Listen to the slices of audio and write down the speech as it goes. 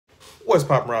What's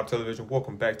poppin', Rob Television?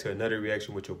 Welcome back to another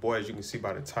reaction with your boy. As you can see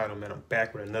by the title, man, I'm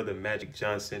back with another Magic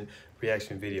Johnson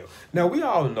reaction video. Now, we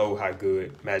all know how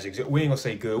good Magic, we ain't gonna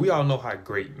say good, we all know how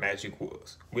great Magic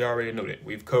was. We already know that.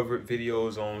 We've covered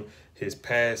videos on his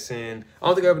passing. I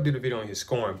don't think I ever did a video on his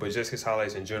scoring, but just his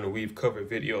highlights in general. We've covered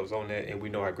videos on that, and we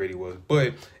know how great he was.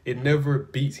 But it never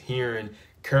beats hearing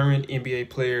current NBA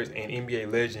players and NBA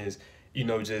legends, you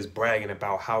know, just bragging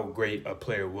about how great a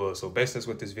player was. So best that's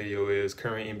what this video is.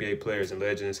 Current NBA players and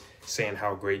legends saying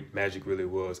how great Magic really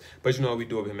was. But you know what we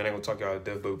do over here, man. I ain't gonna talk y'all to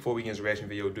death. But before we get into the reaction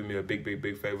video, do me a big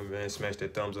favor, man. Smash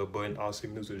that thumbs up button. Also, if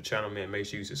you're new to the channel, man, make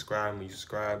sure you subscribe. When you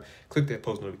subscribe, click that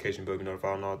post notification bell to be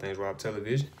notified on all things Rob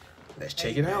Television. Let's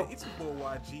check it out. It's your boy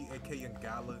YG, aka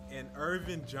Ngala, and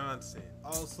Earvin Johnson,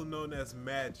 also known as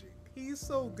Magic. He's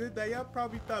so good that y'all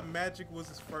probably thought Magic was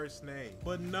his first name.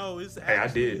 But no, it's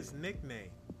actually his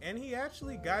nickname. And he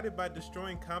actually got it by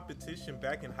destroying competition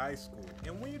back in high school.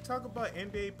 And when you talk about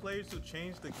NBA players who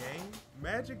changed the game,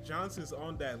 Magic Johnson's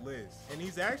on that list. And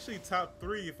he's actually top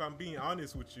 3 if I'm being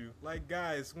honest with you. Like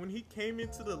guys, when he came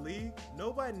into the league,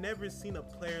 nobody never seen a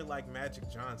player like Magic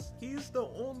Johnson. He's the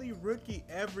only rookie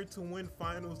ever to win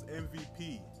Finals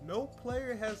MVP. No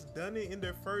player has done it in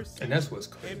their first season. And that's what's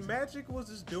crazy. And Magic was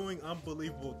just doing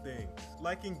unbelievable things.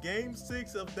 Like in Game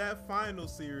 6 of that final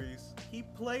series, he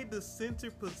played the center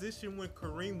position when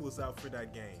Kareem was out for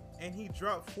that game, and he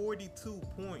dropped 42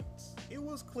 points. It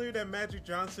was clear that Magic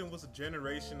Johnson was a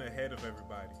generation ahead of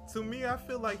everybody. To me, I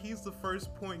feel like he's the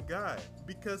first point guy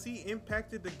because he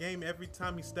impacted the game every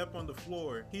time he stepped on the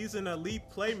floor. He's an elite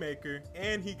playmaker,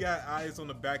 and he got eyes on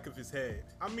the back of his head.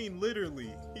 I mean,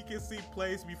 literally, he can see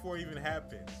plays before it even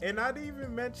happens. And I didn't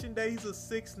even mention that he's a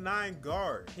 6'9"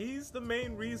 guard. He's the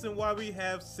main reason why we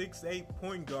have 6'8"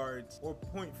 point guards or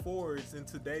point forwards in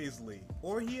today's league.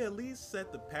 Or he at least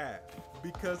set the path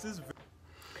because it's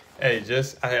Hey,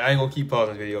 I ain't gonna keep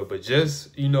pausing the video, but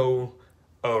just, you know,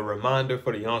 a reminder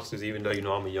for the youngsters, even though, you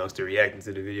know, I'm a youngster reacting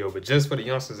to the video, but just for the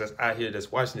youngsters that's out here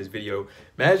that's watching this video,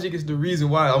 Magic is the reason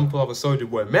why, I'm gonna pull off a Soldier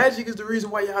Boy, Magic is the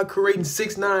reason why y'all creating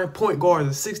 6'9" point guards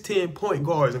and 6'10" point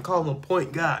guards and calling them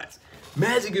point guys.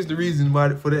 Magic is the reason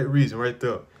why, for that reason right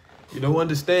there. You know,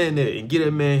 understand that and get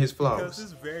that man his flowers. Because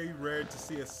it's very rare to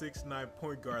see a 6'9"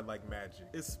 point guard like Magic,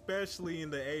 especially in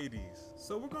the 80s.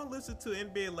 So we're going to listen to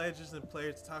NBA legends and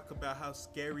players talk about how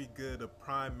scary good a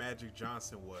prime Magic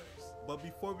Johnson was. But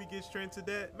before we get straight into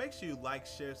that, make sure you like,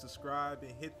 share, subscribe,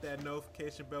 and hit that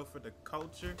notification bell for the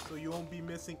culture so you won't be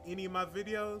missing any of my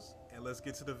videos. And let's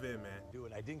get to the vid, man.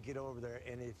 Dude, I didn't get over there,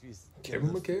 and if you Kevin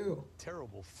McHale.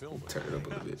 Terrible film. Turn it up a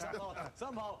little bit.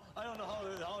 Somehow, I don't know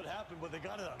how it happened, but they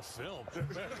got it on film. 5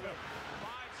 seconds to go.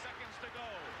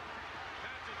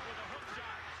 Magic with a hook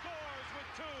shot, scores with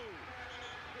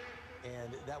 2.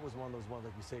 And that was one of those ones,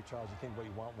 like you say, Charles, you think, well,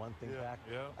 you want one thing back?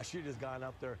 Yeah. I should have just gone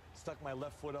up there, stuck my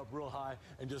left foot up real high,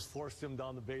 and just forced him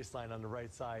down the baseline on the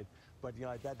right side. But, you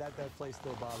know, that play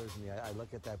still bothers me. I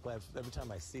look at that play. Every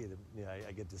time I see it, you know,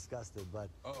 I get disgusted. But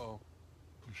Uh-oh.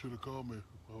 You should have called me.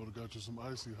 I would have got you some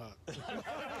icy hot.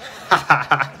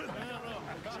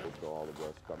 So all of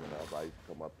us coming up, I used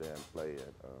to come up there and play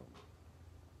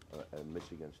at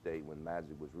Michigan State when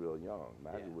Magic was real young.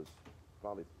 Magic was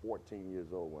probably 14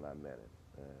 years old when I met him.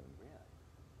 And,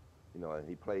 you know, and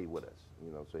he played with us,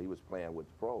 you know, so he was playing with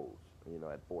the pros, you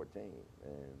know, at 14.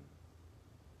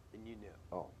 And you knew.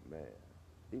 Oh, man,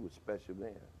 he was special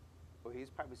then. Well, he's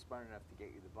probably smart enough to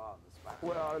get you the ball in the spot.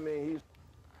 Well, I mean,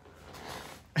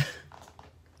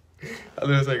 I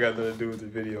know this ain't got nothing to do with the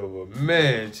video, but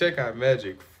man, check out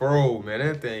Magic Fro, man.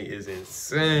 That thing is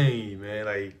insane, man.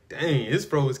 Like, dang, his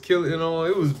fro was killing, you know,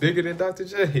 it was bigger than Dr.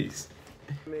 J's.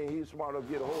 I mean, he's smart enough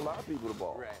to get a whole lot of people the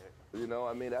ball. Right. You know,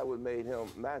 I mean, that what made him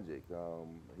Magic.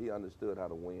 He understood how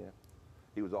to win.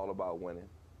 He was all about winning.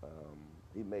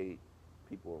 He made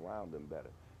people around him better.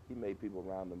 He made people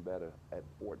around him better at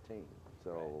 14.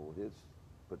 So his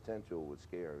potential was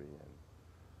scary, and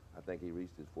I think he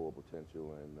reached his full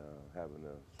potential in having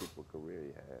a super career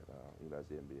he had, you know, as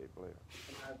an NBA player.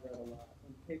 And I've read a lot.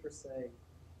 When papers say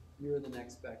you're the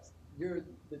next best, you're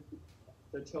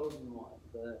the chosen one,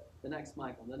 the next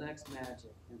Michael, the next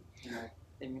Magic,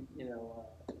 and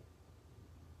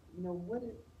what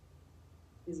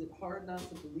is it hard not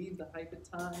to believe the hype at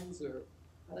times, or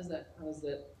how does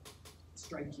that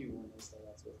strike you when they say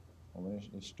that's what? Well,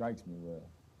 it strikes me with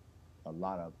a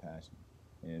lot of passion,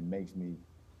 and it makes me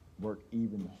work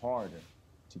even harder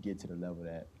to get to the level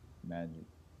that Magic,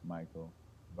 Michael,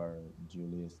 Bird,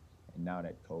 Julius, and now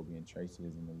that Kobe and Tracy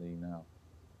is in the league now.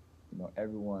 You know,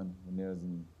 everyone when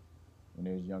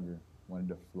they was younger wanted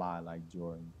to fly like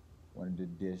Jordan, wanted to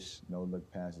dish no-look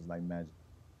passes like Magic.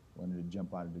 wanted to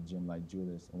jump out of the gym like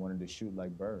Julius, and wanted to shoot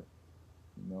like Bird.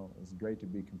 You know, it's great to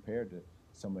be compared to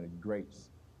some of the greats.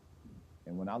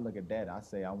 And when I look at that, I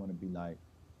say I want to be like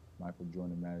Michael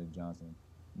Jordan and Magic Johnson,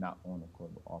 not on the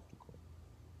court, but off the court.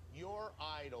 Your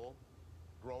idol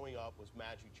growing up was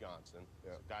Magic Johnson, a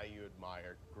guy you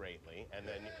admired greatly. And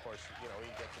then, of course, you know, you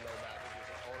get to know Magic as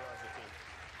an owner of the team.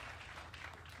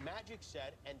 Magic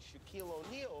said, and Shaquille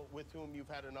O'Neal, with whom you've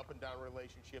had an up-and-down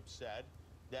relationship, said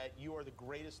that you are the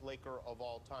greatest Laker of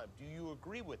all time. Do you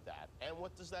agree with that? And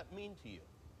what does that mean to you?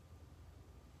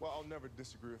 Well, I'll never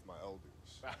disagree with my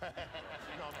elders.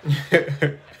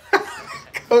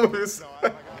 Coach. No, I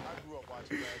grew up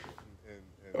watching Magic, and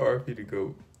R.I.P. the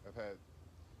GOAT.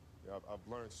 I've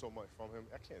learned so much from him.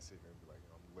 I can't sit here and be like,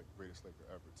 I'm the greatest Laker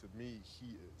ever. To me,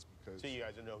 he is, because. So you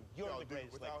guys know you're the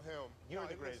greatest without Laker. him, You're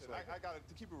the greatest Laker. I got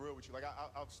to keep it real with you. Like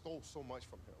I've stole so much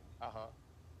from him.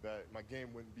 That my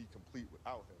game wouldn't be complete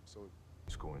without him. So.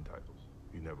 Scoring titles.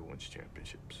 You never wins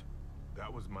championships.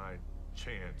 That was my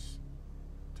chance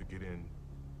to get in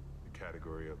the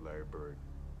category of Larry Bird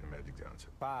and Magic Johnson.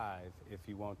 5, if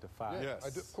you want the 5. Yes, I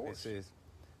do, of course.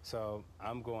 So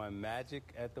I'm going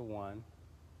Magic at the 1,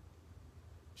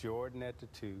 Jordan at the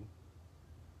 2,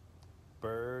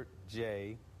 Bird,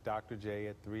 Dr. J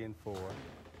at 3 and 4.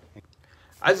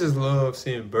 I just love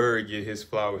seeing Bird get his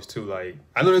flowers too. Like,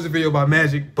 I know there's a video about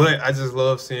Magic, but I just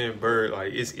love seeing Bird.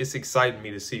 Like, it's exciting me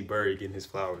to see Bird getting his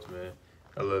flowers, man.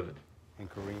 I love it. And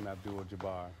Kareem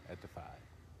Abdul-Jabbar at the 5.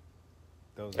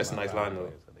 That's a nice line,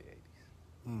 though.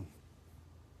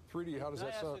 3D, how does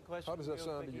that sound? How does that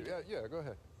sound to you? Yeah, go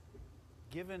ahead.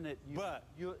 Given that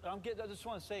you, I just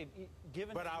want to say,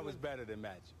 given. But I was better than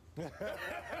Magic.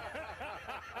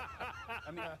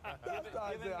 I mean,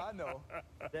 I know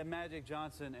that Magic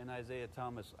Johnson and Isaiah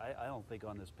Thomas. I don't think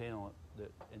on this panel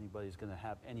that anybody's going to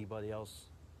have anybody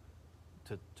else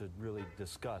to really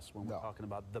discuss when we're talking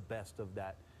about the best of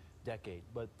that decade.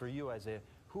 But for you, Isaiah,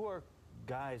 who are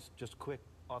guys, just quick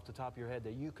off the top of your head,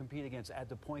 that you compete against at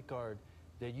the point guard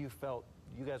that you felt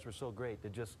you guys were so great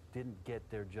that just didn't get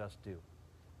their just due?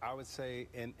 I would say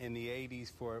in the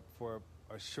 80s for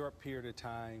a short period of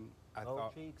time, I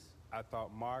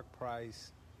thought Mark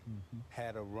Price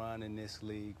had a run in this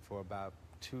league for about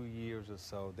 2 years or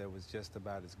so that was just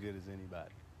about as good as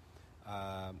anybody.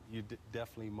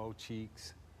 Definitely Mo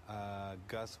Cheeks,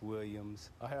 Gus Williams.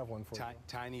 I have one for you.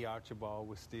 Tiny Archibald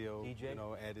was still, DJ? you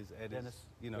know, at his, Dennis?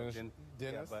 you know,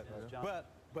 Dennis. Yeah,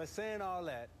 but saying all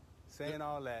that,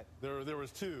 there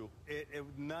was 2.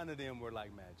 None of them were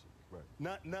like Magic.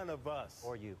 Right. None of us.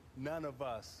 Or you. None of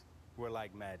us were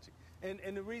like Magic.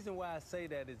 And the reason why I say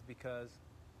that is because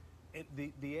in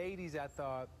the 80s, I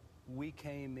thought we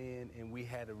came in and we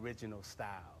had original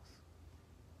styles.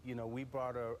 You know, we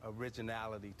brought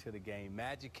originality to the game.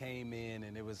 Magic came in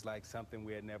and it was like something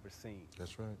we had never seen.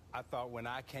 That's right. I thought when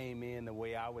I came in, the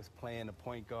way I was playing the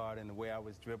point guard and the way I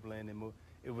was dribbling and moving,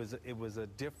 it was a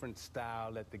different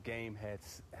style that the game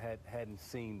hadn't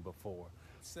seen before.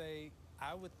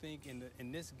 I would think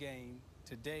in this game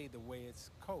today, the way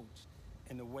it's coached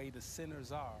and the way the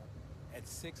centers are at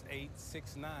 6'8",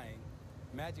 6'9",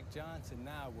 Magic Johnson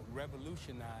now would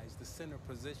revolutionize the center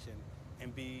position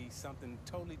and be something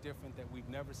totally different that we've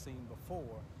never seen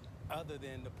before, other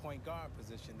than the point guard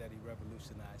position that he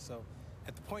revolutionized. So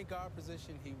at the point guard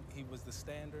position, he was the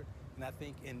standard, and I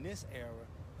think in this era,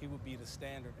 he would be the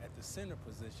standard at the center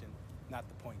position, not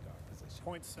the point guard position.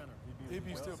 Point center.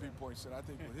 He'd still be point center. I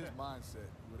think with his mindset,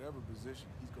 whatever position,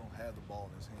 he's going to have the ball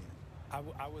in his hand.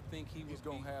 I would think he's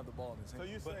going to have the ball in his hand. So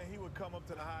you're saying he would come up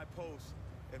to the high post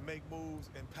and make moves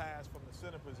and pass from the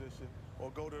center position,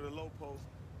 or go to the low post,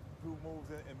 who moves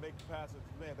in and make passes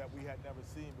from there that we had never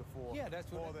seen before? Yeah,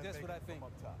 that's what I think.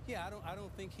 Up top. Yeah, I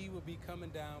don't think he would be coming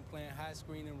down, playing high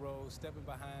screen and roll, stepping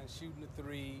behind, shooting a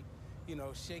 3, you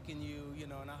know, shaking you, you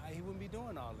know, and he wouldn't be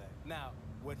doing all that. Now,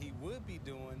 what he would be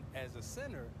doing as a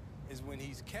center is when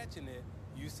he's catching it,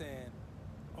 you saying,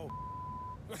 oh,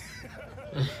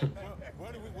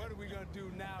 what are we gonna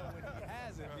do now when he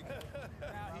has it? Because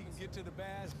now he can get to the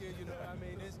basket, you know. I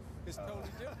mean, it's totally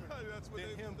different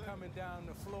than him coming down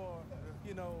the floor,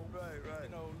 you know, you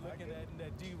know, looking at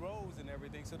that D Rose and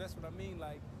everything. So that's what I mean.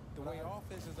 Like the way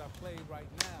offenses are played right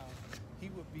now, he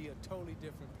would be a totally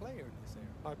different player in this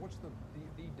area. What's the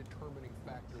determining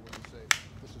factor when you say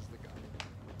this is the guy?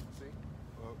 See?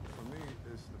 Well, for me,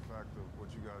 it's the fact of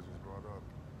what you guys just brought up.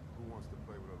 Who wants to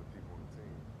play with other people on the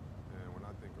team? And when I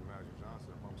think of Magic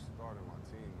Johnson, if I'm starting my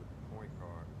team with the point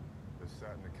guard that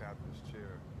sat in the captain's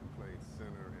chair and played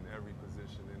center in every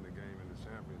position in the game in the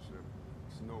championship,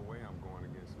 there's no way I'm going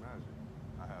against Magic.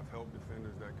 I have help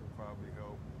defenders that can probably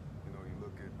help. You know, he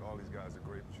look at all these guys are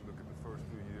great, but you look at the first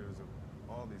few years of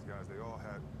all these guys, they all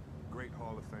had great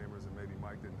Hall of Famers, and maybe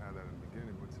Mike didn't have that in the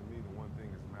beginning, but to me, the one thing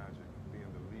is Magic, being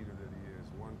the leader that he is.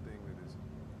 One thing that is,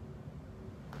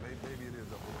 maybe it is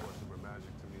up for question, but Magic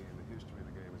to me in the history of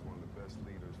the game is one of the best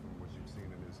leaders from what you've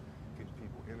seen in this. Gets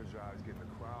people energized, getting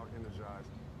the crowd energized,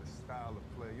 the style of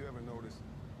play. You ever notice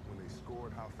when they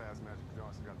scored how fast Magic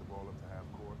Johnson got the ball up to half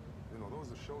court? You know, those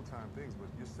are showtime things,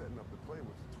 but you're setting up the play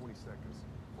with 20 seconds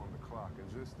on the clock. And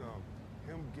just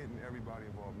him getting everybody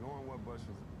involved, knowing what buttons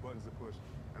to push.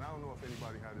 And I don't know if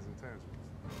anybody had his intangibles.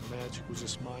 Magic was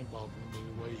just mind-boggling to me,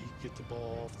 the way he could get the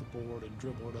ball off the board and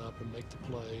dribble it up and make the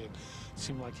play, and it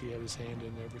seemed like he had his hand in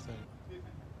everything. This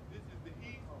is the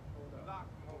East lock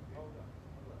mode. Hold up.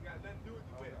 Got nothing to do with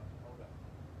the West. Hold up.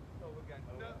 So we got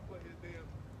nothing but his damn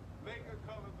Laker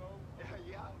colors on.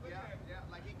 Yeah,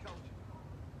 like he coaching.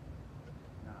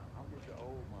 Nah, I'm with the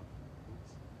old money.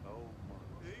 Old money.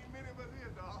 There ain't many of us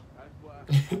here, dog. That's why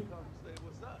I come to say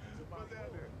what's up. What's out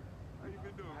there? How you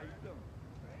been doing? How you doing?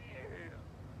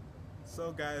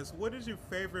 So guys, what is your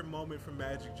favorite moment from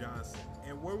Magic Johnson?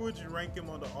 And where would you rank him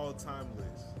on the all-time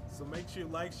list? So make sure you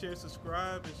like, share,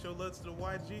 subscribe, and show love to the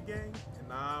YG gang.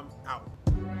 And I'm out.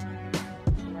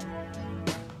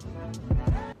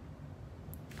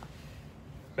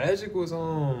 Magic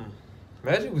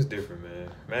was different, man.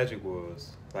 Magic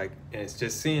was like, and it's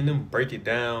just seeing them break it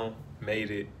down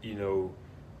made it, you know,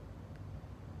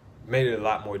 made it a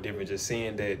lot more different. Just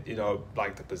seeing that, you know,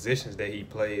 like the positions that he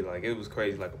played, like it was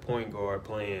crazy. Like a point guard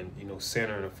playing, you know,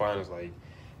 center in the finals, like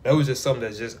that was just something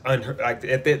that's just unheard. Like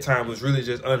at that time was really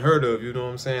just unheard of. You know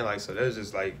what I'm saying? Like so that's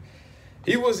just like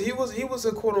he was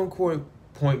a quote unquote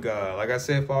point guard. Like I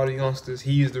said, for all the youngsters,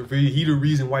 he the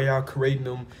reason why y'all creating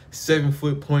them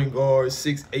 7-foot point guards,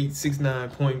 6'8",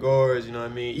 6'9" point guards. You know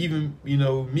what I mean? Even, you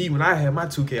know, me when I had my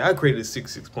 2K, I created a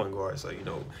 6'6" point guard. So, you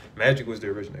know, Magic was the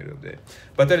originator of that.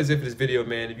 But that is it for this video,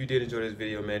 man. If you did enjoy this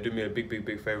video, man, do me a big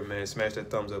favor, man. Smash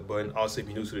that thumbs up button. Also, if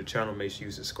you're new to the channel, make sure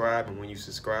you subscribe. And when you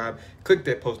subscribe, click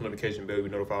that post notification bell to be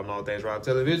notified on all things Rob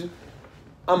Television.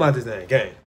 I'm out this thing, gang.